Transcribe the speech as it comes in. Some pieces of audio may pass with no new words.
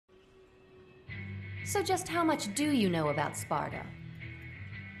So just how much do you know about Sparta?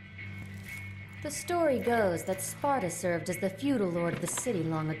 The story goes that Sparta served as the feudal lord of the city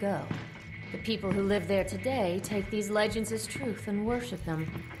long ago. The people who live there today take these legends as truth and worship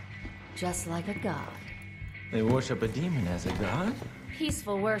them, just like a god. They worship a demon as a god?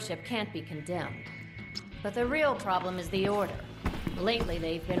 Peaceful worship can't be condemned. But the real problem is the Order. Lately,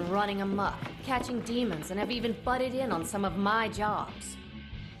 they've been running amok, catching demons, and have even butted in on some of my jobs.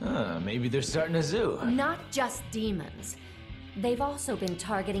 Maybe they're starting a zoo. Not just demons. They've also been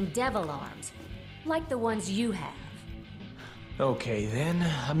targeting devil arms, like the ones you have. Okay, then,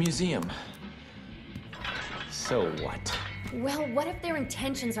 a museum. So what? Well, what if their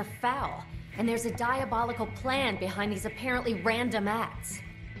intentions are foul, and there's a diabolical plan behind these apparently random acts?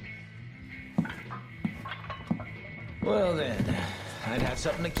 Well then, I'd have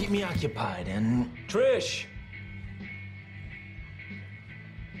something to keep me occupied, and... Trish!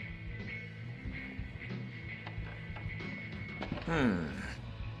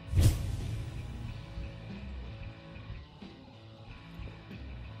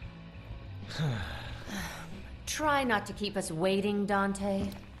 Try not to keep us waiting, Dante.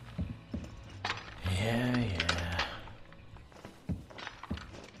 Yeah.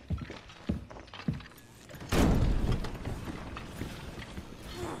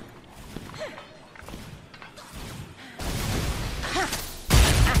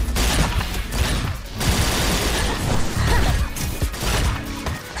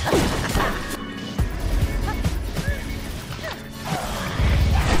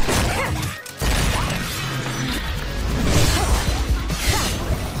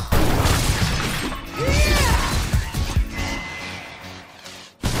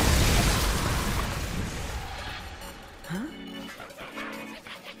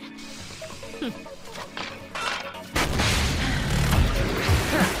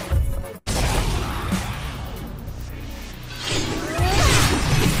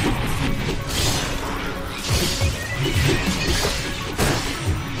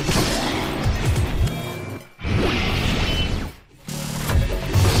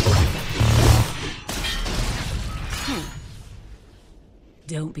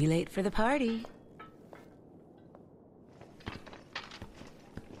 Don't be late for the party.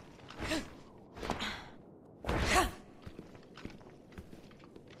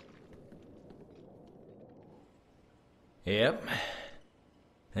 Yep.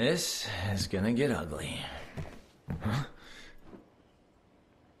 This is gonna get ugly. Huh?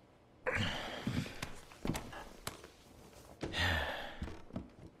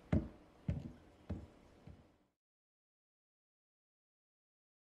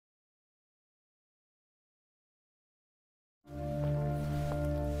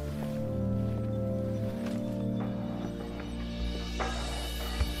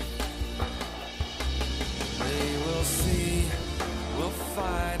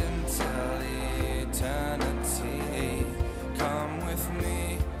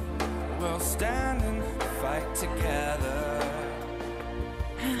 Stand and fight together.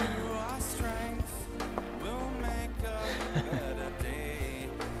 Through our strength, we'll make a better day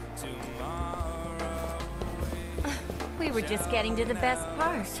tomorrow. We were just getting to the best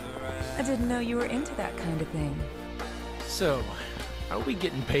part. I didn't know you were into that kind of thing. So, are we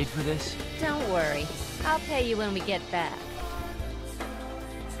getting paid for this? Don't worry. I'll pay you when we get back.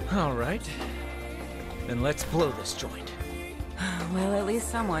 All right. Then let's blow this joint. Well, at least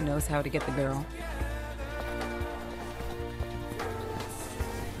someone knows how to get the girl.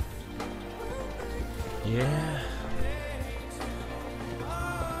 Yeah.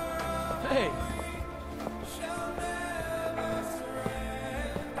 Hey!